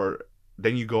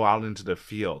go out into the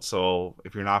field. So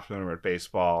if you're not familiar with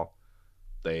baseball,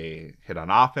 they hit on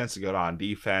offense, they go on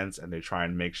defense, and they try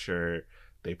and make sure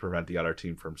they prevent the other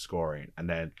team from scoring. And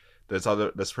then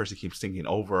this person keeps thinking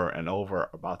over and over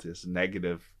about this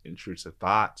negative, intrusive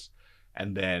thoughts.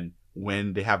 And then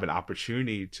when they have an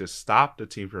opportunity to stop the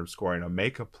team from scoring or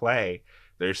make a play,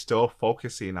 they're still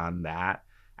focusing on that.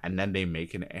 And then they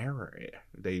make an error.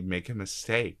 They make a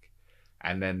mistake.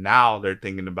 And then now they're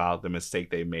thinking about the mistake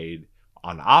they made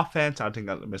on offense. I'm thinking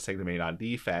about the mistake they made on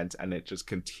defense. And it just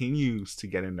continues to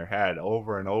get in their head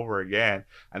over and over again.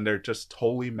 And they're just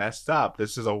totally messed up.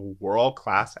 This is a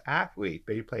world-class athlete.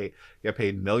 They get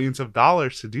paid millions of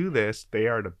dollars to do this. They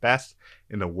are the best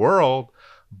in the world.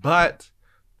 But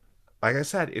like I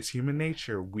said, it's human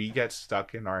nature. We get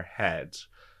stuck in our heads.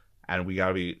 And we got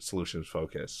to be solutions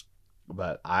focused.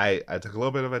 But I took a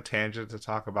little bit of a tangent to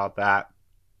talk about that.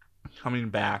 Coming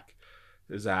back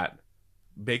is that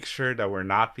make sure that we're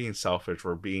not being selfish.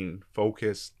 We're being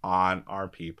focused on our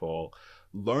people.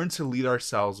 Learn to lead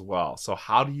ourselves well. So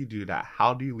how do you do that?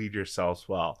 How do you lead yourselves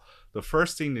well? The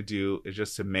first thing to do is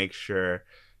just to make sure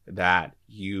that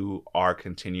you are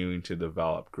continuing to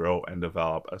grow and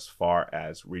develop as far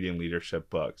as reading leadership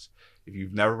books. If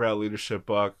you've never read a leadership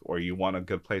book or you want a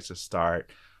good place to start,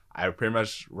 I pretty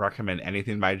much recommend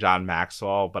anything by John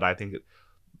Maxwell. But I think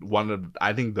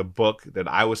the book that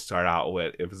I would start out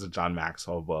with, if it's a John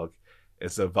Maxwell book,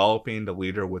 is Developing the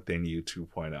Leader Within You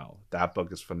 2.0. That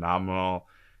book is phenomenal.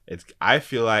 I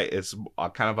feel like it's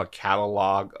kind of a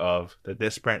catalog of the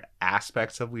different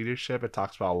aspects of leadership. It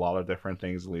talks about a lot of different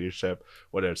things in leadership,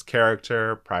 whether it's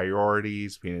character,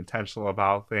 priorities, being intentional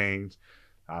about things,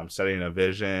 setting a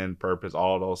vision, purpose,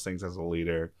 all of those things as a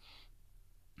leader.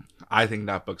 I think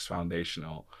that book's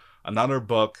foundational. Another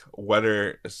book,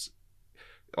 whether it's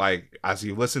like, as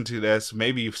you listen to this,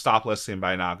 maybe you've stopped listening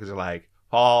by now because you're like,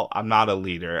 Paul, I'm not a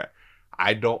leader.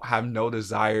 I don't have no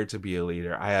desire to be a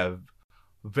leader. I have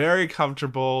very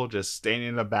comfortable just staying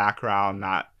in the background,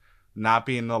 not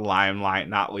being in the limelight,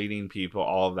 not leading people,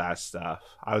 all of that stuff.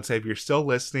 I would say if you're still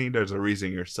listening, there's a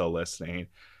reason you're still listening.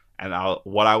 And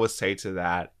what I would say to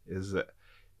that is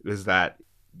that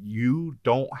you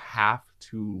don't have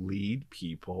to lead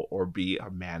people or be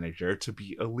a manager to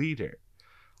be a leader.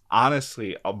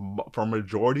 Honestly, for a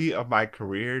majority of my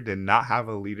career, did not have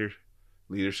a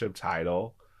leadership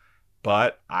title,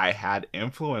 but I had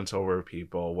influence over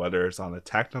people, whether it's on the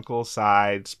technical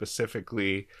side,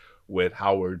 specifically with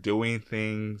how we're doing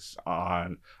things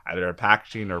on either a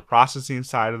packaging or processing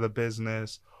side of the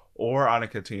business, or on a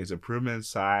continuous improvement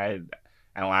side,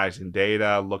 analyzing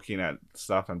data, looking at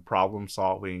stuff and problem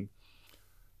solving.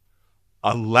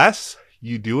 Unless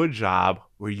you do a job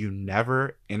where you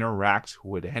never interact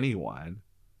with anyone,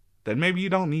 then maybe you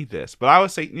don't need this. But I would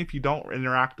say if you don't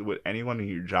interact with anyone in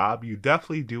your job, you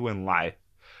definitely do in life.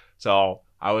 So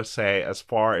I would say as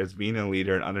far as being a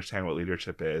leader and understanding what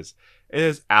leadership is, it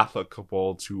is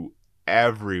applicable to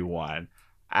everyone.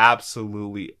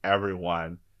 Absolutely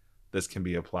everyone this can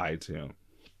be applied to.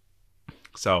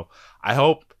 So I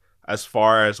hope, as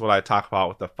far as what I talk about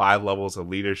with the 5 levels of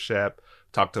leadership,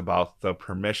 talked about the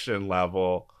permission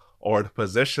level or the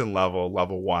position level,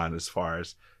 level 1, as far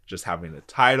as just having a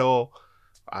title,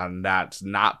 and that's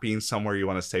not being somewhere you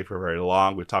want to stay for very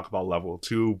long. We talk about level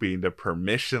 2 being the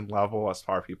permission level, as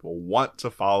far as people want to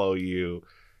follow you.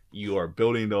 You are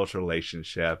building those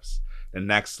relationships. The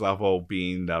next level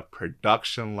being the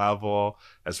production level,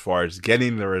 as far as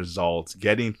getting the results,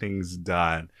 getting things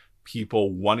done,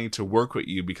 people wanting to work with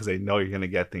you because they know you're going to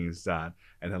get things done.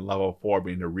 And then level 4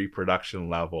 being the reproduction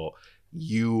level,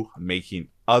 you making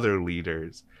other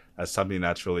leaders. As something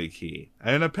that's really key.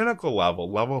 And in a pinnacle level,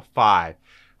 level 5,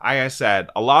 like I said,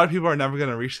 a lot of people are never going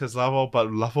to reach this level,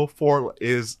 but level 4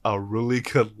 is a really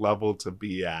good level to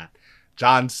be at.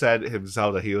 John said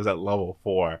himself that he was at level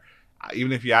 4.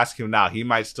 even if you ask him now, he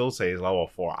might still say he's level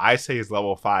 4. I say he's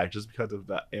level 5 just because of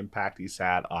the impact he's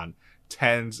had on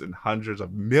tens and hundreds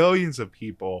of millions of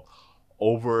people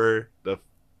over the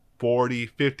 40,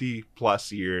 50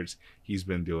 plus years he's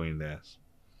been doing this.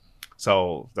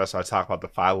 So that's why I talk about the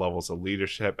 5 levels of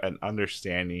leadership and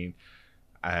understanding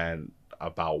and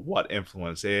about what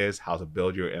influence is, how to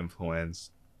build your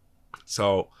influence.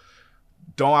 So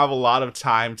don't have a lot of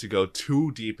time to go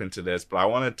too deep into this, but I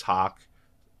want to talk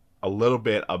a little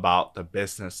bit about the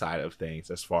business side of things,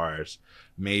 as far as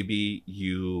maybe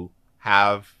you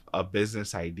have a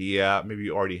business idea, maybe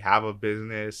you already have a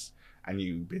business and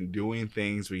you've been doing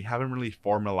things but you haven't really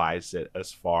formalized it,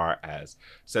 as far as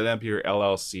setting up your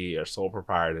LLC or sole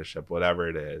proprietorship, whatever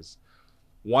it is.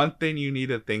 One thing you need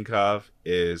to think of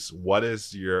is, what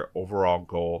is your overall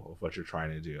goal of what you're trying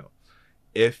to do?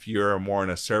 If you're more in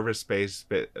a service-based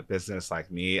business like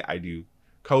me, I do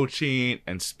coaching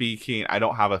and speaking. I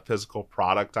don't have a physical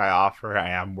product I offer.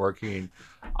 I am working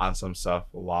on some stuff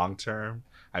long term.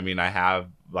 I mean, I have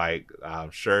like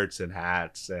shirts and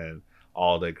hats and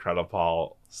all the Incredible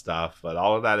Paul stuff, but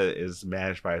all of that is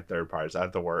managed by a third party, so I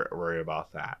have to worry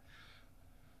about that.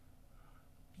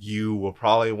 You will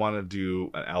probably want to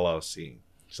do an LLC,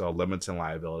 so a limited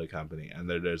liability company, and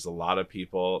there's a lot of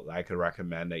people I could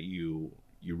recommend that you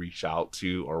reach out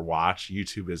to or watch.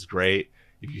 YouTube is great.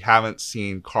 If you haven't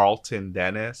seen Carlton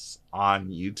Dennis on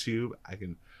YouTube, I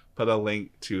can put a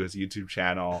link to his YouTube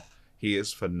channel. He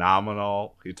is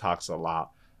phenomenal. He talks a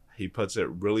lot. He puts it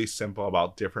really simple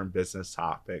about different business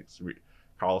topics.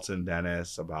 Carlton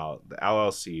Dennis, about the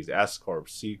LLCs, S Corp,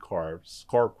 C Corp,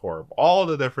 Corp, all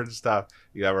the different stuff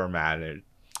you ever imagined.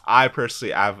 I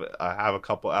personally have a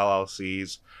couple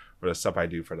LLCs for the stuff I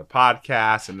do for the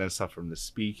podcast, and then stuff from the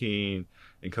speaking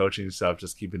and coaching stuff,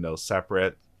 just keeping those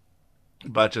separate.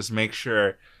 But just make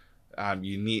sure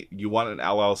you want an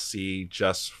LLC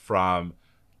just from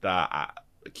the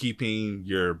keeping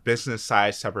your business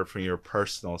side separate from your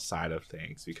personal side of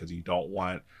things, because you don't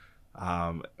want,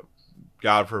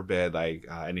 God forbid, like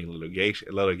any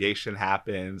litigation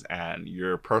happens and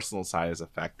your personal side is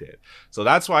affected. So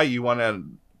that's why you want to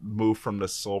move from the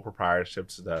sole proprietorship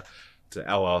to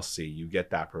LLC. You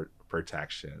get that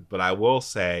protection. But I will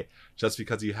say, just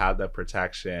because you have that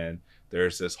protection,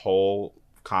 there's this whole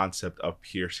concept of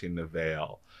piercing the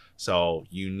veil. So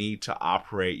you need to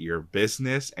operate your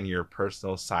business and your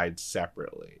personal side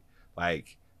separately.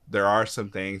 Like, there are some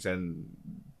things, and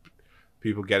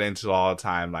people get into all the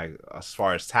time, like as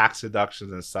far as tax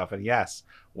deductions and stuff. And yes,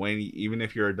 even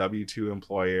if you're a W-2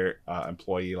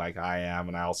 employee like I am,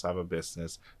 and I also have a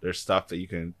business, there's stuff that you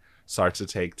can start to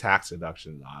take tax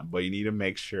deductions on. But you need to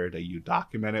make sure that you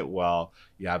document it well,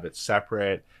 you have it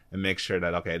separate, and make sure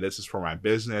that, okay, this is for my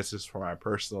business, this is for my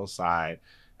personal side,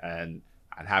 and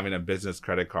having a business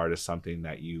credit card is something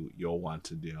that you'll want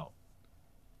to do.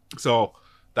 So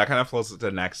that kind of flows to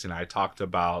the next thing. I talked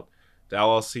about the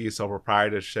LLC, sole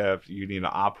proprietorship. You need an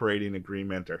operating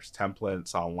agreement. There's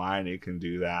templates online. You can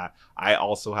do that. I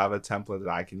also have a template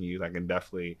that I can use. I can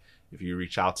definitely, if you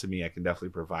reach out to me, I can definitely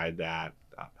provide that,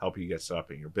 help you get set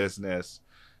up in your business.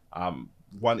 You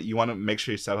want to make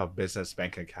sure you set up a business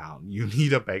bank account. You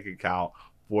need a bank account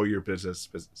for your business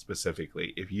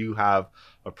specifically. If you have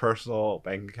a personal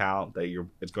bank account that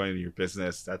it's going to your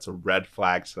business, that's a red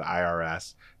flag to the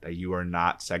IRS that you are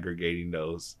not segregating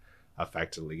those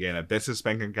effectively. Again, a business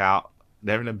bank account,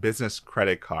 then a business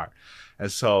credit card.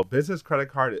 And so business credit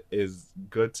card is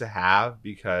good to have,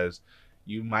 because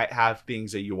you might have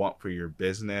things that you want for your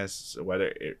business,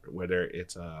 whether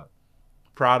it's a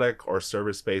product or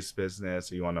service-based business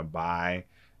that you want to buy,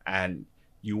 and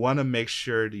you want to make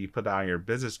sure that you put that on your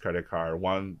business credit card.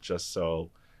 One, just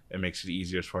so it makes it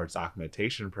easier for its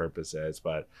documentation purposes.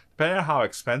 But depending on how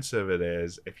expensive it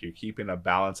is, if you're keeping a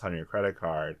balance on your credit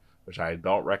card, which I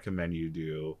don't recommend you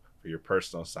do for your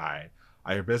personal side,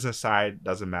 on your business side,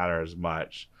 doesn't matter as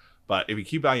much. But if you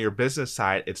keep it on your business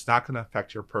side, it's not going to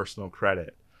affect your personal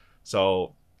credit.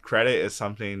 So credit is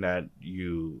something that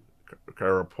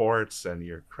reports and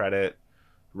your credit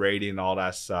rating, all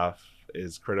that stuff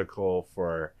is critical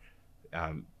for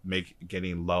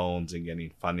getting loans and getting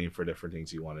funding for different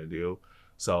things you want to do.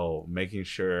 So making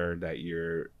sure that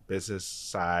your business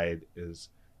side is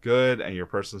good and your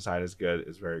personal side is good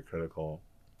is very critical.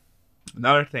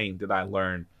 Another thing that I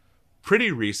learned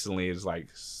pretty recently is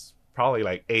probably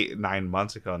 8-9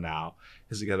 months ago now,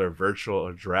 is to get a virtual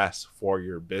address for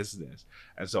your business.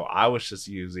 And so I was just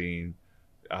using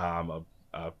a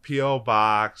PO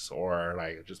box, or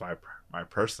just my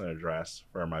personal address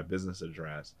for my business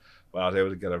address. But I was able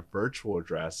to get a virtual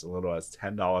address as little as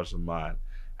 $10 a month,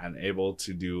 and able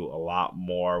to do a lot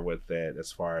more with it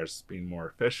as far as being more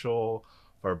official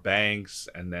for banks,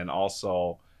 and then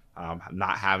also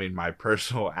not having my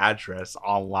personal address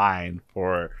online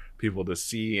for people to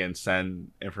see and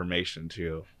send information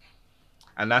to.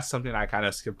 And that's something I kind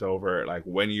of skipped over. Like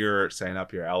when you're setting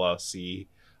up your LLC,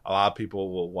 a lot of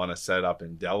people will want to set it up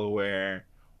in Delaware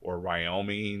or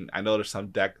Wyoming. I know there's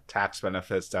some tax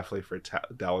benefits definitely for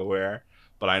Delaware,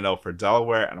 but I know for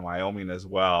Delaware and Wyoming as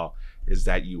well is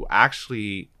that you're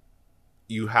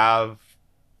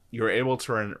able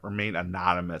to remain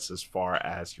anonymous as far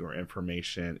as your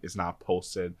information is not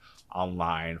posted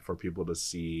online for people to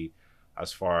see,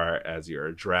 as far as your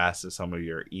address and some of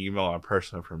your email and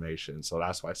personal information. So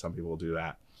that's why some people do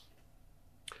that.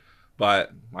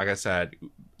 But like I said,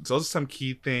 those are some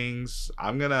key things.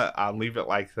 I'll leave it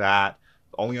like that.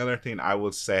 The only other thing I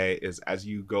would say is as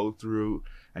you go through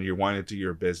and you're wanting to do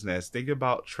your business, think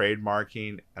about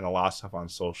trademarking and a lot of stuff on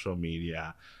social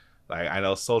media. Like I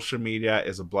know social media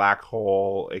is a black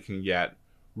hole. It can get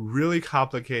really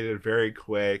complicated very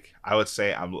quick. I would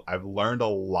say I've learned a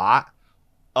lot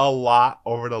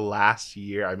over the last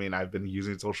year. I mean, I've been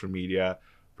using social media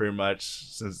pretty much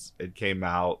since it came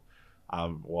out.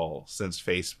 Since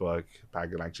Facebook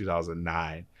back in like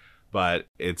 2009, but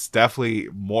it's definitely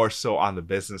more so on the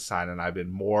business side, and I've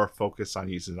been more focused on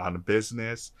using it on the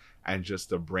business and just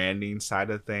the branding side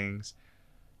of things.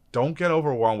 Don't get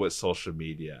overwhelmed with social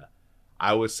media.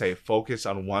 I would say focus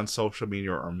on one social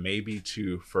media or maybe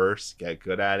two first, get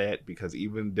good at it, because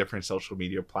even different social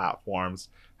media platforms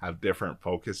have different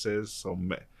focuses.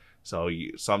 So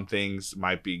some things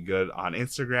might be good on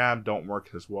Instagram, don't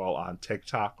work as well on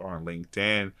TikTok or on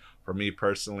LinkedIn. For me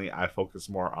personally, I focus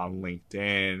more on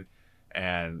LinkedIn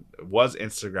and was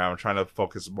Instagram. I'm trying to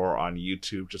focus more on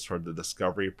YouTube just for the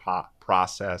discovery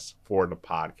process for the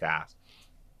podcast.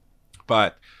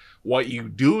 But what you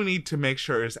do need to make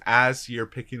sure is as you're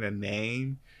picking a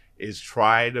name is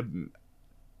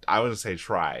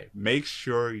make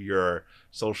sure your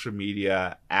social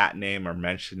media @name or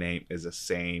mention name is the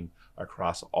same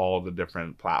across all the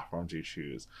different platforms you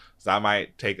choose. So that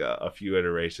might take a few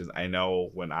iterations. I know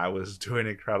when I was doing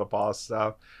Incredible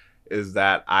stuff is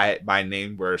that my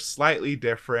name were slightly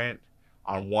different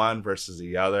on one versus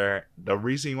the other. The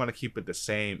reason you want to keep it the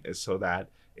same is so that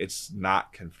it's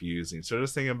not confusing. So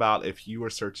just think about if you were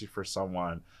searching for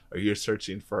someone or you're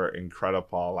searching for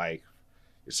Incredible, like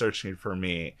you're searching for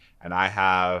me and I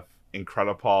have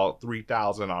Incredible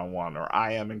 3000 on one, or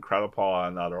I am Incredible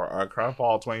on another, or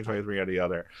Incredible 2023 on the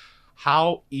other.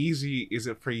 How easy is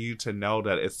it for you to know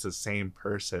that it's the same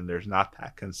person? There's not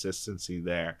that consistency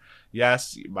there.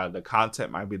 Yes, but the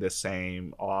content might be the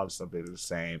same, a lot of stuff is the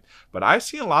same, but I've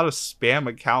seen a lot of spam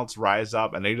accounts rise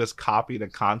up and they just copy the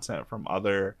content from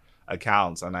other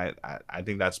accounts, and I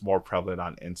think that's more prevalent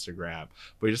on Instagram.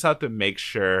 But you just have to make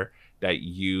sure that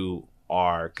you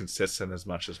are consistent as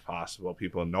much as possible.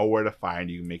 People know where to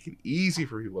find you, make it easy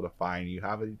for people to find you,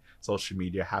 having social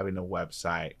media, having a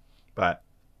website. But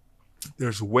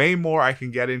there's way more I can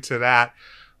get into that.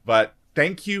 But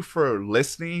thank you for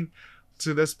listening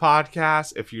to this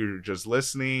podcast. If you're just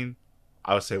listening,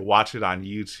 I would say watch it on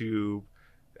YouTube.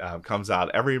 Comes out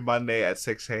every Monday at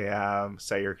 6 a.m.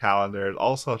 Set your calendars.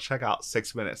 Also, check out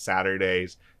 6 Minute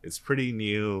Saturdays. It's pretty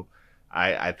new.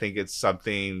 I think it's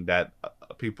something that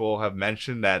people have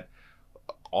mentioned that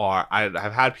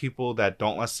I've had people that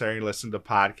don't necessarily listen to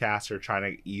podcasts or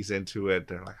trying to ease into it.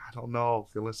 They're like, I don't know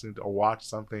if you're listening to or watch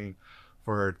something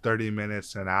for 30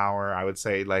 minutes, an hour. I would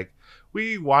say like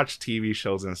we watch TV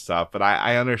shows and stuff, but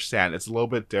I understand it's a little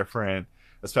bit different,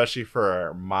 especially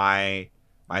for my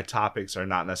topics are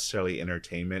not necessarily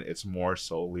entertainment. It's more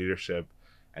so leadership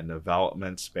and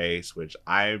development space, which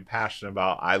I'm passionate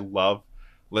about. I love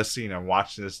listening and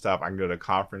watching this stuff. I can go to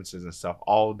conferences and stuff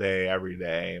all day, every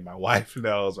day. My wife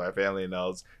knows, my family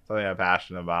knows, something I'm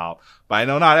passionate about. But I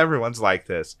know not everyone's like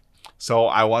this. So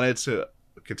I wanted to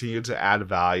continue to add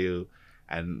value,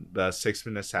 and the 6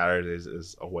 Minute Saturdays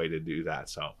is a way to do that.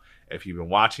 So if you've been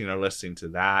watching or listening to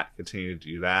that, continue to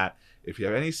do that. If you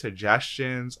have any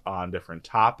suggestions on different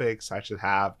topics I should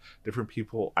have, different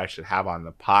people I should have on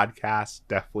the podcast,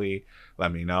 definitely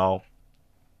let me know.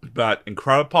 But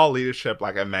Incredible Leadership,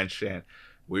 like I mentioned,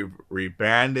 we've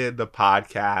rebranded the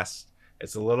podcast.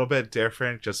 It's a little bit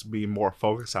different, just be more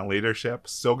focused on leadership.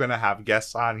 Still going to have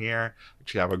guests on here.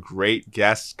 Actually have a great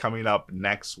guest coming up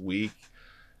next week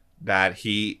that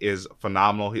he is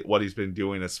phenomenal. What he's been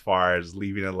doing as far as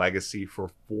leaving a legacy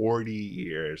for 40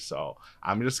 years. So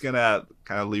I'm just going to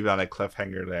kind of leave it on a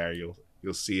cliffhanger there.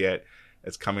 You'll see it.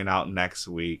 It's coming out next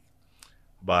week.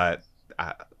 But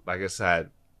like I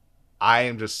said, I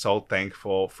am just so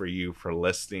thankful for you for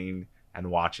listening and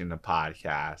watching the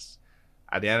podcast.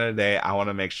 At the end of the day, I want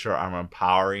to make sure I'm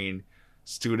empowering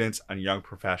students and young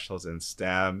professionals in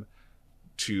STEM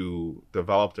to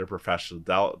develop their professional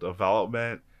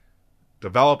development,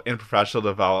 develop in professional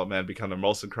development, become the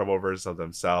most incredible versions of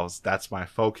themselves. That's my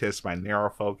focus, my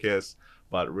narrow focus.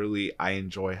 But really, I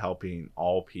enjoy helping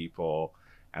all people,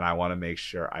 and I want to make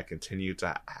sure I continue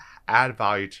to add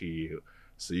value to you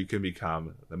so you can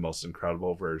become the most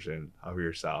incredible version of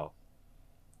yourself.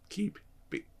 Keep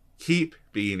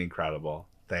being incredible.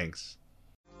 Thanks.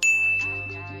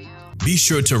 Be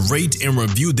sure to rate and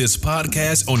review this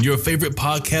podcast on your favorite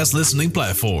podcast listening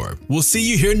platform. We'll see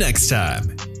you here next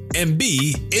time. And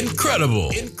be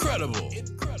incredible.